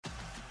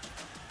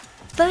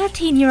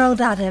13-year-old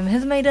Adam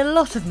has made a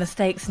lot of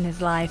mistakes in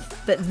his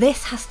life, but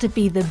this has to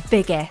be the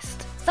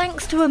biggest.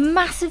 Thanks to a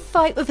massive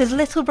fight with his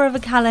little brother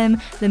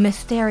Callum, the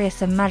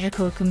mysterious and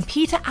magical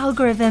computer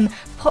algorithm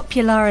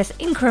Popularis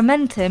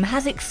Incrementum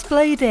has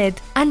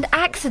exploded and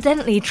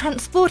accidentally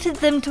transported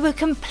them to a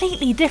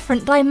completely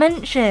different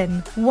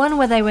dimension. One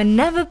where they were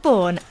never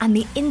born and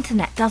the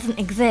internet doesn't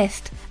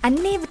exist,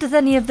 and neither does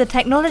any of the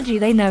technology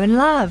they know and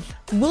love.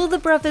 Will the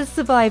brothers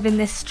survive in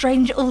this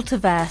strange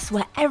Ultiverse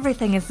where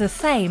everything is the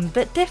same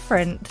but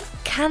different?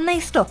 Can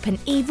they stop an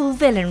evil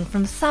villain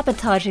from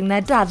sabotaging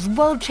their dad's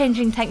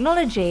world-changing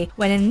technology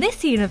when in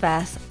this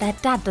universe, their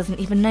dad doesn't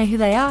even know who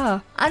they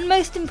are? And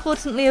most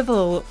importantly of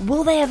all,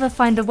 will they ever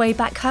find a way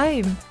back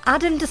home?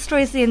 Adam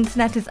Destroys the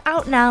Internet is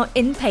out now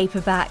in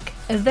paperback,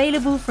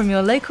 available from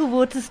your local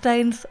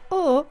Waterstones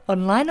or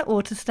online at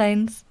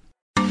Waterstones.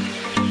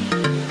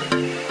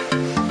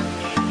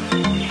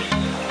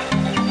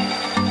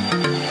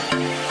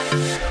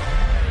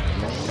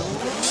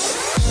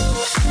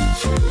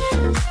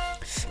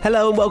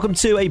 Hello and welcome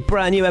to a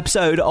brand new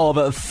episode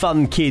of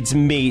Fun Kids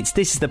Meet.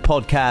 This is the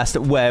podcast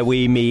where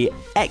we meet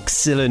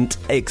excellent,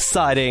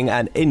 exciting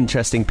and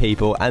interesting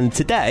people. And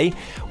today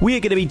we are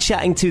going to be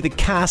chatting to the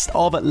cast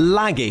of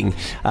Lagging,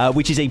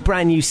 which is a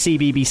brand new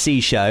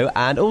CBBC show.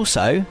 And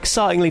also,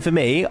 excitingly for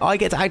me, I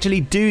get to actually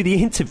do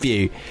the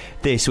interview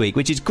this week,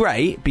 which is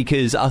great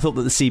because I thought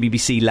that the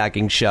CBBC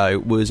Lagging show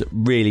was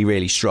really,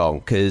 really strong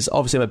because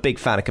obviously I'm a big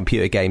fan of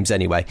computer games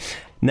anyway.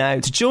 Now,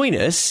 to join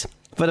us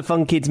for the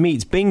Fun Kids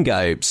Meets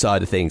Bingo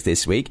side of things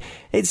this week,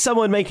 it's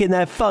someone making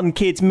their Fun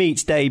Kids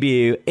Meets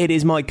debut. It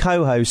is my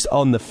co-host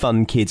on the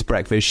Fun Kids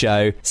Breakfast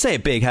Show. Say a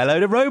big hello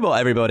to Robot,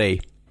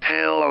 everybody.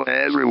 Hello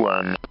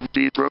everyone.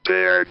 Be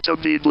prepared to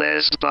be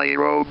blessed by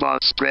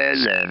Robot's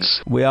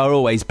presence. We are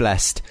always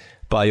blessed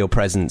by your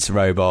presence,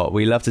 Robot.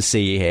 We love to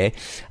see you here.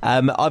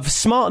 I've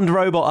smartened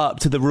Robot up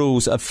to the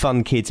rules of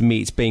Fun Kids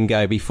Meets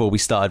Bingo before we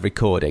started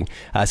recording.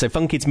 So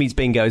Fun Kids Meets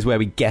Bingo is where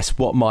we guess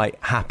what might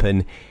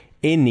happen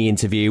in the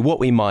interview, what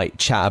we might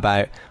chat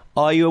about.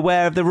 Are you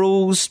aware of the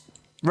rules,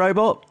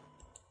 Robot?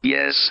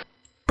 Yes.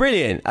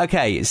 Brilliant.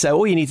 Okay, so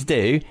all you need to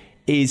do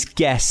is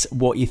guess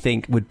what you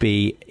think would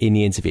be in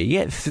the interview.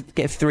 You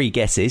get three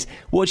guesses.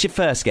 What's your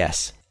first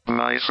guess?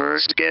 My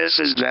first guess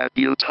is that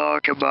you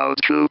talk about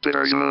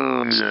Jupiter's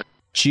moons.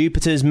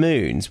 Jupiter's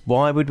moons?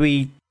 Why would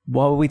we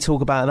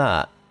talk about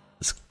that?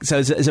 So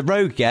as a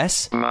rogue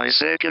guess. My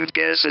second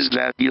guess is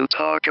that you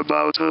talk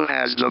about who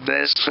has the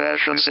best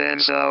fashion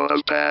sense out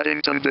of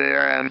Paddington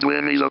Bear and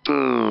Winnie the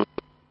Pooh.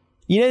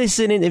 You know this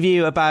is an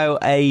interview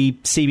about a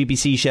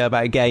CBBC show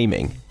about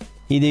gaming.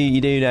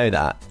 You do know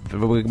that.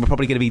 We're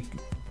probably going to be...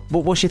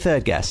 What's your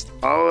third guess?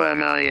 Oh,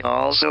 and I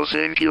also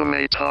think you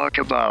may talk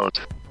about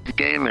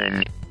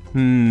gaming.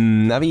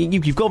 I mean,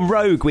 you've gone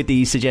rogue with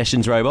these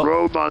suggestions, Robot.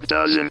 Robot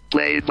doesn't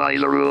play by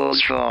the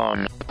rules,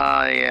 Sean.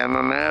 I am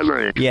a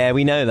maverick. Yeah,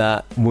 we know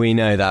that.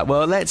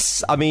 Well,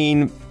 it's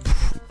going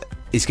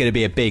to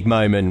be a big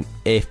moment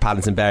if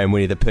Paddington Bear and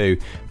Winnie the Pooh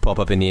pop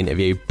up in the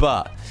interview.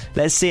 But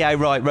let's see how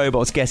right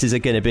Robot's guesses are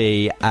going to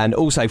be and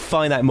also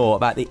find out more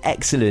about the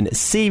excellent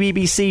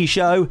CBBC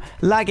show,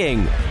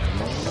 Lagging.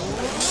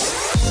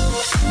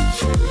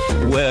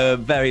 We're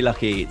very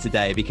lucky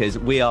today because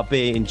we are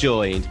being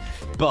joined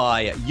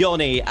by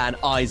Yoni and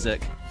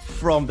Isaac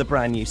from the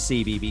brand new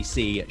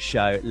CBBC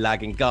show,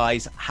 Lagging.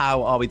 Guys,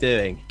 how are we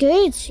doing?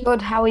 Good,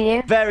 how are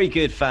you? Very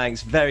good,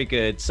 thanks. Very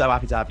good. So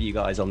happy to have you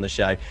guys on the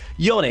show.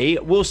 Yoni,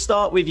 we'll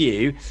start with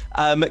you.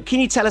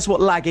 Can you tell us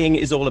what Lagging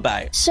is all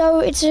about?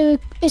 So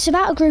it's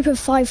about a group of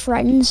 5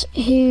 friends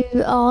who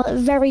are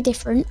very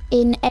different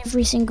in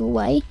every single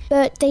way,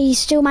 but they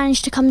still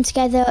manage to come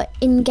together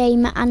in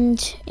game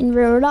and in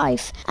real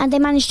life. And they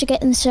manage to get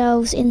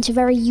themselves into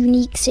very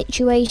unique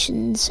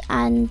situations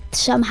and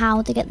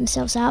somehow they get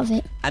themselves out of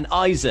it. And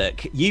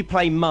Isaac, you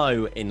play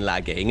Mo in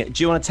Lagging.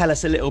 Do you want to tell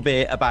us a little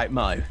bit about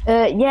Mo?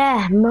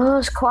 Yeah,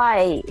 Mo's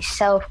quite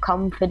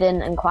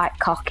self-confident and quite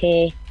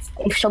cocky.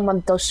 If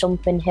someone does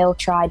something, he'll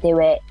try do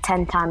it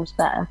 10 times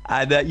better.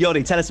 And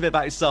Yoni, tell us a bit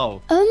about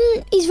Sol.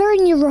 He's very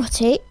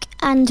neurotic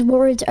and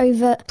worried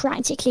over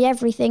practically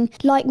everything.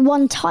 Like,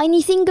 one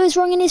tiny thing goes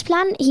wrong in his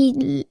plan,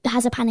 he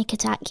has a panic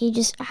attack. He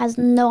just has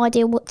no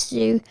idea what to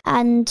do.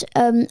 And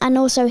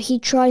also he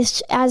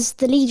tries, as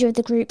the leader of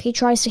the group, he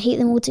tries to keep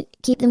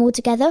them all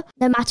together,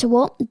 no matter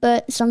what.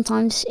 But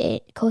sometimes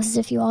it causes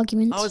a few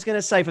arguments. I was going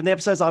to say, from the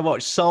episodes I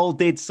watched, Sol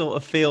did sort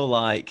of feel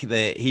like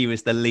that he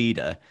was the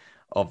leader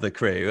of the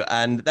crew,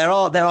 and there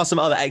are some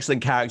other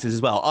excellent characters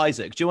as well.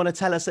 Isaac, do you want to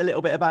tell us a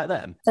little bit about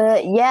them?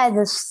 Yeah,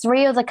 there's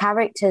 3 other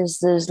characters.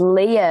 There's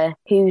Leah,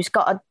 who's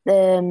got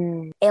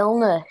an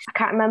illness. I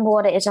can't remember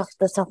what it is off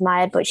the top of my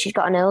head, but she's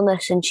got an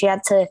illness and she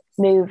had to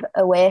move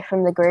away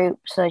from the group,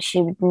 so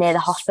she was near the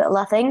hospital,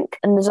 I think.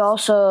 And there's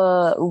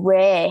also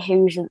Ray,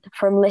 who's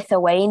from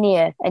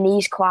Lithuania, and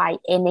he's quite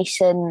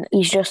innocent.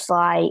 He's just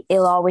like,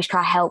 he'll always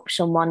try to help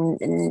someone,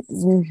 and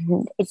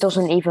it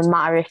doesn't even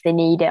matter if they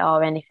need it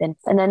or anything.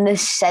 And then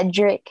there's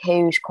Cedric,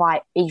 he's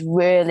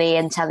really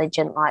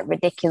intelligent, like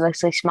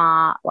ridiculously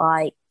smart,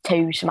 like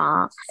too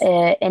smart.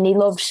 And he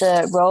loves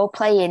role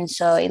playing,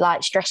 so he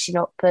likes dressing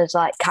up as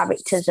like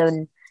characters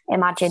and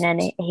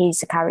imagining he's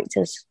the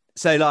characters.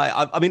 So, like,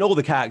 I mean, all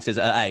the characters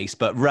are ace,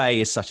 but Ray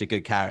is such a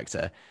good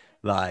character.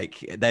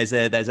 Like, there's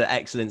an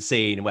excellent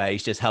scene where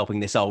he's just helping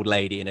this old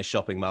lady in a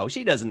shopping mall.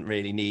 She doesn't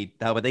really need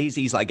help, but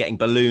he's like getting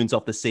balloons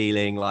off the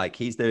ceiling. Like,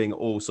 he's doing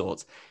all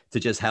sorts to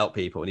just help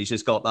people. And he's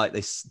just got like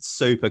this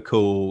super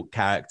cool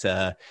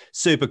character,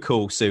 super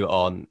cool suit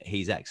on.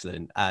 He's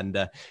excellent.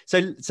 And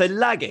so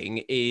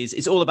Lagging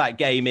it's all about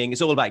gaming.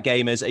 It's all about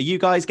gamers. Are you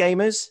guys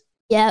gamers?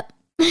 Yep.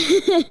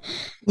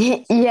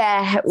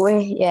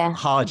 Yeah.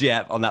 Hard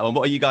yep on that one.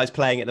 What are you guys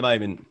playing at the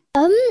moment?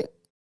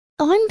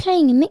 I'm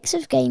playing a mix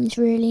of games,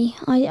 really.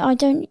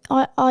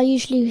 I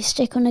usually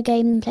stick on a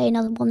game and play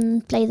another one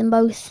and play them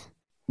both.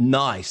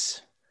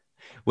 Nice.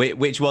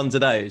 Which ones are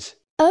those?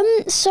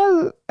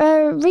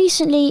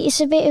 Recently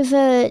it's a bit of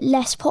a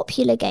less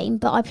popular game,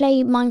 but I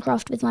play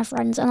Minecraft with my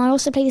friends, and I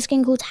also play this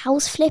game called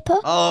House Flipper.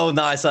 Oh,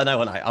 nice. I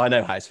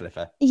know House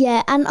Flipper.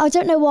 Yeah, and I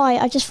don't know why,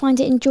 I just find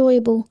it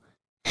enjoyable.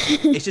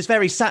 It's just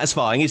very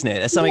satisfying, isn't it?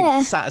 There's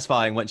something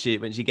satisfying once you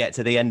get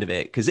to the end of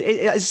it, because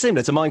it's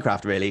similar to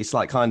Minecraft, really. It's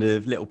like kind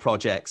of little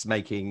projects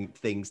making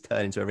things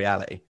turn into a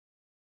reality.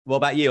 What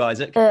about you,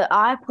 Isaac?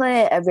 I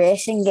play a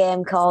racing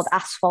game called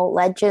Asphalt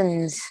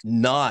Legends.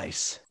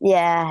 Nice.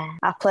 Yeah,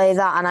 I play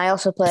that, and I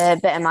also play a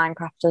bit of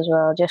Minecraft as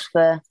well, just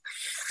for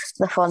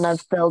the fun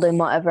of building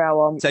whatever I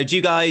want. So do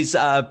you guys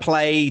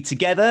play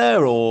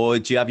together, or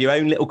do you have your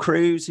own little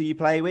crews who you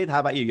play with?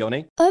 How about you,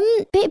 Yoni?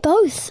 Bit of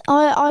both.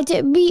 I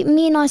do.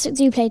 Me and Isaac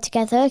do play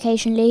together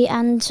occasionally,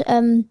 and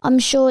I'm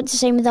sure it's the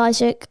same with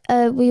Isaac.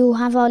 We all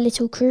have our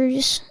little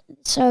crews.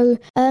 So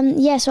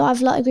so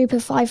I've like a group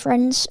of 5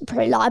 friends,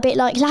 like a bit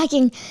like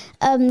Lagging,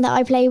 that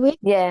I play with.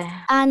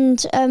 Yeah.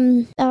 And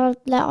I'll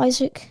let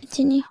Isaac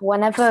continue.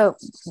 Whenever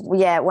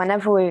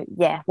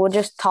we'll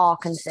just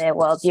talk and say,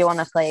 well, do you want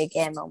to play a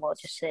game? And we'll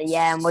just say,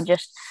 yeah, and we'll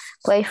just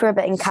play for a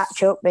bit and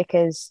catch up,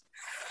 because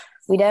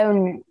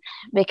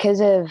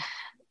because of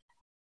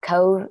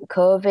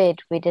COVID,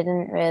 we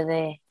didn't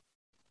really,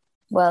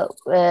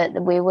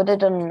 we would have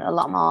done a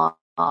lot more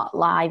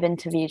live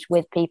interviews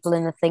with people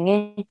in the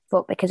thingy,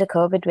 but because of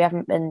COVID we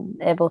haven't been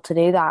able to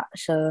do that.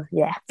 So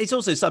yeah, it's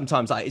also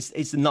sometimes like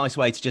it's a nice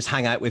way to just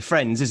hang out with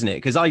friends, isn't it?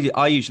 Because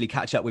I usually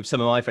catch up with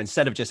some of my friends.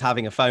 Instead of just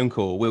having a phone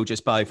call, we'll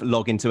just both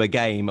log into a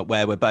game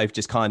where we're both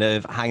just kind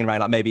of hanging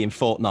around, like maybe in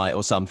Fortnite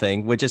or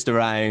something. We're just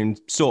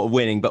around sort of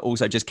winning, but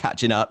also just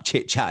catching up,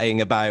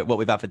 chit-chatting about what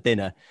we've had for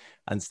dinner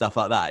and stuff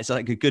like that. It's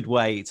like a good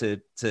way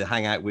to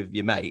hang out with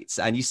your mates.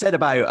 And you said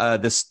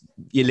about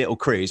your little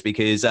crews,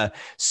 because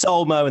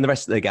Solmo and the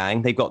rest of the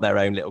gang, they've got their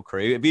own little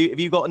crew. Have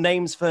you got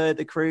names for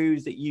the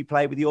crews that you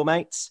play with your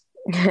mates?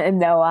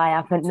 No, I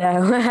haven't.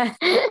 No.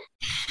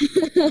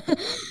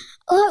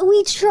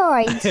 We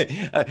tried.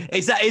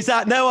 Is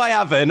that no, I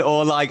haven't,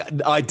 or like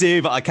I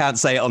do, but I can't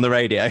say it on the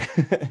radio?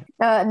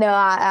 No,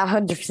 I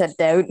 100%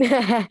 don't.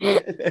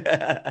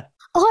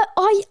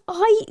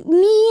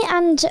 Me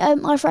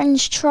and my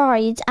friends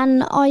tried,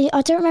 and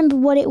I don't remember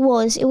what it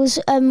was. It was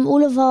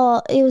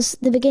it was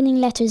the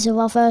beginning letters of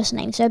our first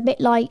name, so a bit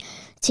like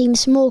Team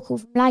Smorkle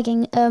from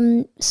Lagging.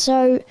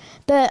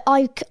 But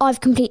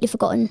I've completely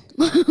forgotten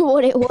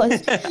what it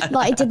was.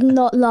 Like, it did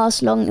not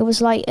last long. It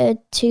was like a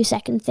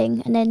 2-second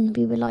thing, and then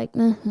we were like,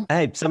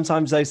 Hey,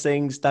 sometimes those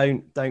things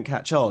don't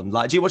catch on.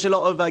 Like, do you watch a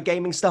lot of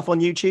gaming stuff on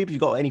YouTube? Have you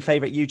got any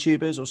favorite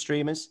YouTubers or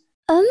streamers?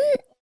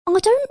 I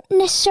don't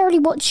necessarily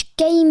watch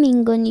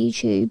gaming on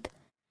YouTube.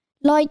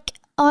 Like,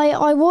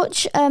 I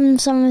watch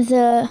some of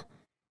the,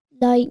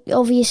 like,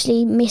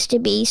 obviously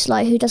Mr. Beast,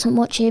 like, who doesn't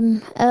watch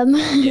him?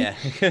 Yeah.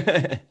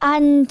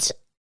 And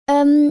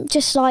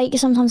just like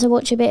sometimes I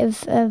watch a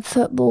bit of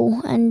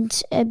football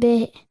and a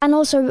bit, and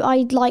also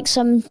I like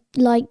some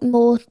like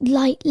more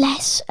like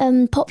less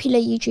popular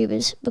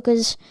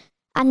YouTubers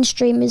and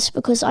streamers,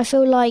 because I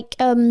feel like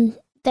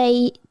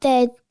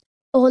they're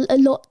all a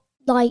lot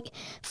like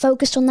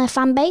focused on their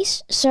fan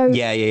base. So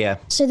yeah.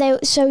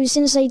 So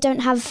since they don't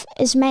have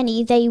as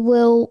many, they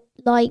will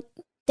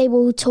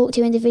talk to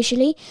you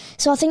individually.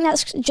 So I think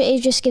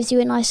it just gives you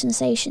a nice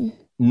sensation.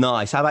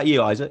 Nice. How about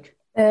you, Isaac?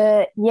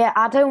 Yeah,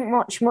 I don't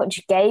watch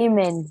much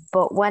gaming,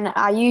 but when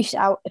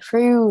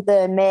through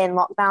the main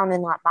lockdown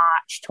in like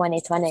March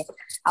 2020,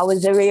 I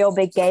was a real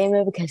big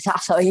gamer, because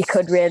that's all you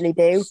could really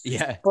do.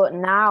 Yeah. But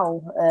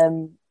now,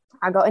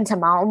 I got into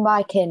mountain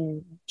biking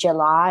in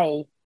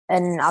July,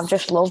 and I've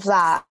just loved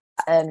that.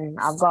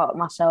 I've got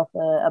myself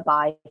a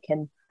bike,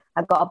 and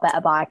I've got a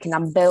better bike, and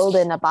I'm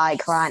building a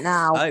bike right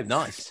now. Oh,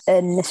 nice.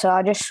 And so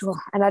I just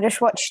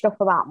watch stuff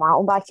about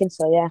mountain biking.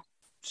 So yeah.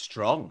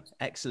 Strong,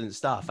 excellent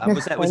stuff. And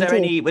were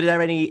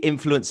there any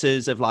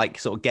influences of like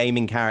sort of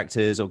gaming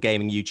characters or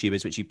gaming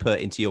YouTubers which you put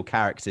into your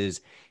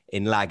characters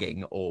in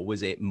Lagging, or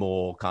was it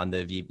more kind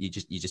of you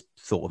just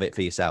thought of it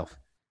for yourself?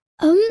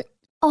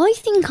 I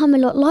think I'm a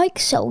lot like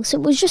Sol, so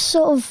it was just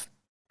sort of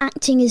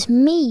acting as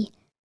me.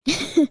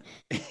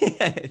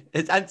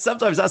 And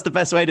sometimes that's the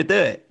best way to do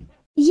it.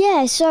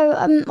 Yeah, so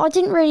I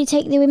didn't really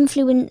take the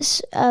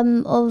influence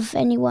of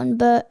anyone,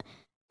 but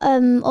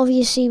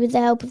obviously with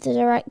the help of the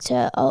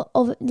director,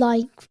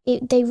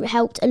 they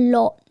helped a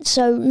lot.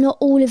 So not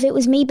all of it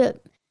was me,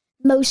 but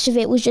most of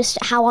it was just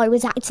how I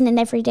was acting in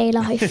everyday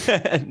life.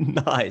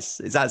 Nice.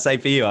 Is that the same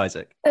for you,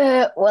 Isaac?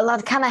 Well,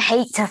 I'd kind of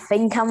hate to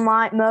think I'm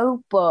like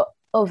Mo, but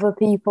other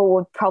people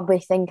would probably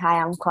think I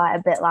am quite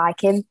a bit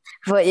like him.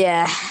 But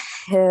yeah,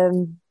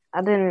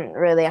 I didn't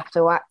really have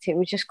to act. It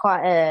was just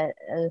quite a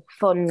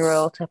fun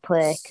role to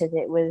play because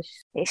it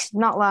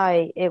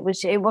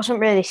wasn't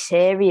really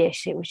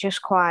serious. It was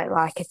just quite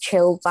like a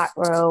chilled back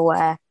role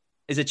where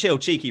It's a chill,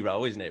 cheeky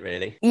role, isn't it,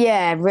 really?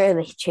 Yeah,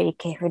 really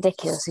cheeky,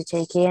 ridiculously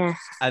cheeky, yeah.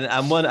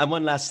 And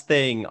one last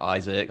thing,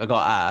 Isaac, I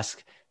got to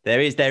ask.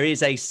 There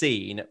is a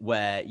scene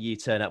where you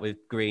turn up with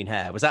green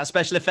hair. Was that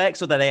special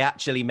effects or did they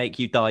actually make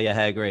you dye your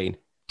hair green?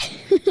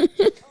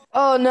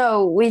 Oh,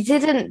 no, we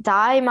didn't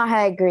dye my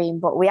hair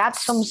green, but we had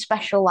some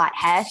special like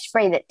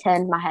hairspray that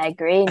turned my hair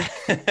green.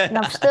 And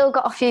I've still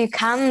got a few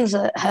cans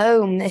at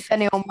home if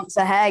anyone wants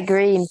a hair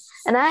green.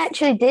 And I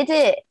actually did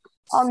it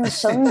on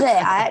Sunday.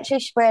 I actually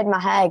sprayed my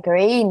hair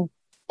green.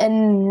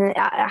 And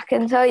I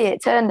can tell you,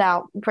 it turned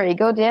out pretty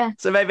good, yeah.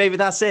 So maybe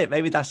that's it.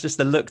 Maybe that's just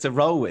the look to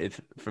roll with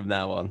from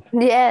now on.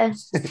 Yeah.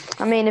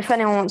 I mean, if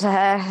anyone wants a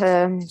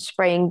hair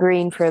spraying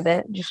green for a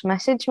bit, just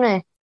message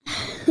me.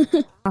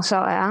 I'll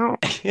sort it out.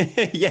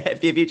 Yeah,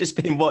 if you've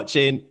been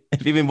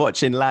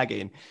watching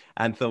Lagging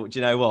and thought, do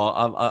you know what,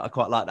 I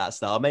quite like that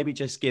style, maybe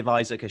just give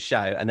Isaac a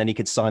shout and then he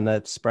could sign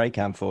the spray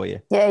can for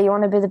you. Yeah, you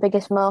want to be the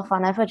biggest Mo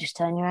fan ever, just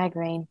turn your hair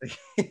green.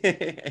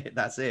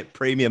 That's it.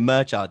 Premium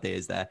merch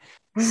ideas there.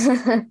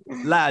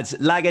 Lads,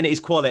 Lagging is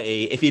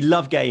quality. If you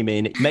love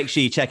gaming, make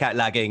sure you check out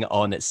Lagging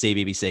on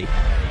CBBC.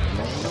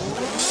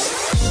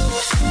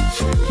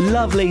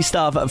 Lovely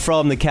stuff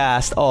from the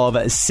cast of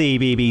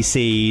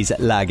CBBC's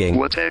Lagging.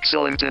 What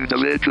excellent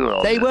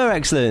individuals. They were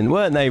excellent,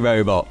 weren't they,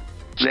 Robot?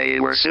 They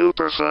were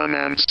super fun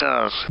and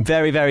stuff.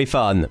 Very, very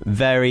fun.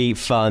 Very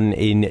fun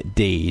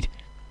indeed.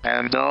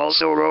 And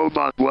also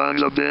Robot won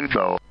the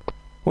bingo.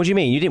 What do you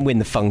mean? You didn't win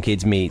the Fun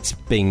Kids Meets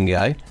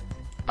bingo.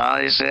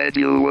 I said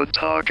you would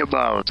talk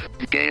about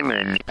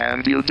gaming,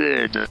 and you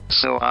did.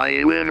 So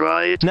I win,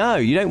 right? No,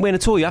 you don't win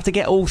at all. You have to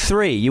get all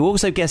three. You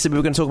also guessed that we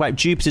were going to talk about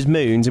Jupiter's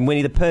moons and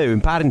Winnie the Pooh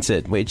and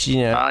Paddington, which,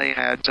 you know... I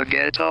had to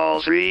get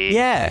all three?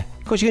 Yeah.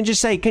 Of course, you can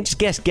just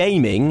guess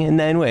gaming and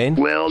then win.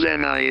 Well,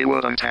 then I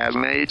wouldn't have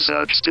made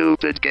such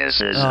stupid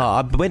guesses. Oh,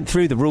 I went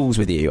through the rules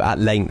with you at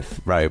length,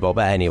 Robot.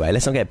 But anyway,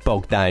 let's not get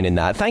bogged down in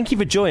that. Thank you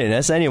for joining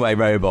us anyway,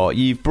 Robot.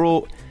 You've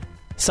brought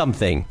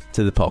something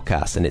to the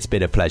podcast and it's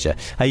been a pleasure.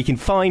 You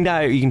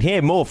can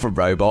hear more from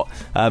Robot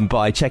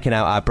by checking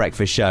out our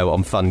breakfast show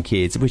on Fun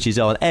Kids, which is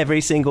on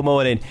every single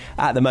morning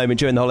at the moment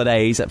during the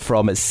holidays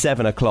from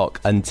 7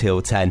 o'clock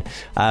until 10.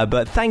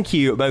 But thank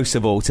you most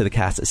of all to the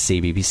cast at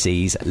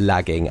CBBC's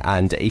Lagging,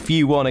 and if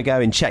you want to go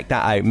and check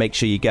that out, make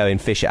sure you go and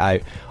fish it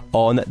out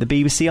on the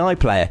BBC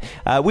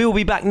iPlayer. We will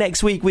be back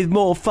next week with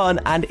more fun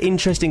and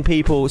interesting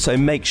people, so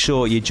make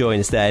sure you join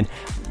us then,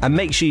 and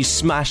make sure you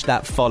smash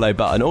that follow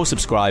button or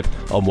subscribe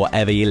on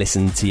whatever you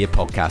listen to your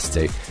podcast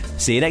to.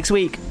 See you next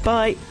week.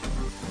 Bye.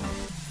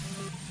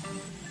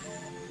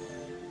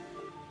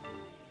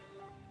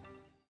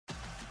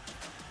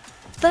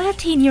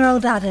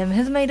 "13-year-old Adam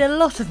has made a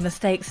lot of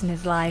mistakes in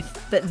his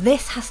life, but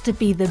this has to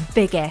be the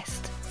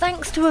biggest.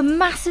 Thanks to a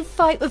massive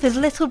fight with his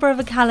little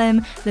brother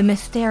Callum, the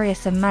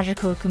mysterious and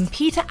magical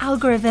computer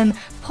algorithm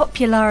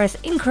Popularis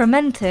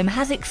Incrementum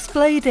has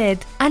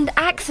exploded and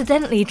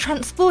accidentally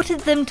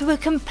transported them to a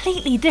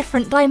completely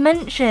different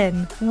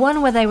dimension.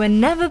 One where they were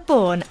never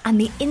born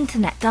and the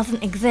internet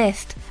doesn't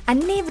exist,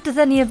 and neither does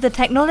any of the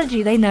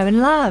technology they know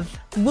and love.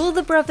 Will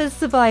the brothers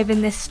survive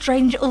in this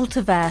strange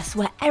ultiverse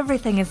where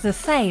everything is the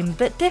same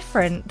but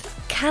different?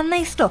 Can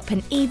they stop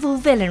an evil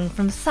villain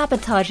from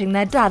sabotaging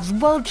their dad's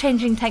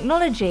world-changing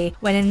technology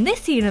when in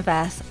this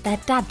universe their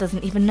dad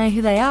doesn't even know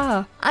who they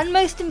are? And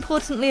most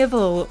importantly of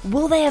all,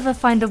 will they ever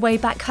find a way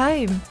back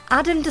home?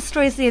 Adam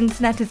Destroys the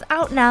Internet is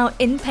out now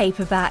in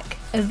paperback,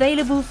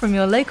 available from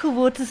your local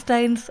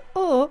Waterstones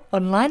or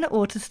online at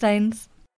Waterstones.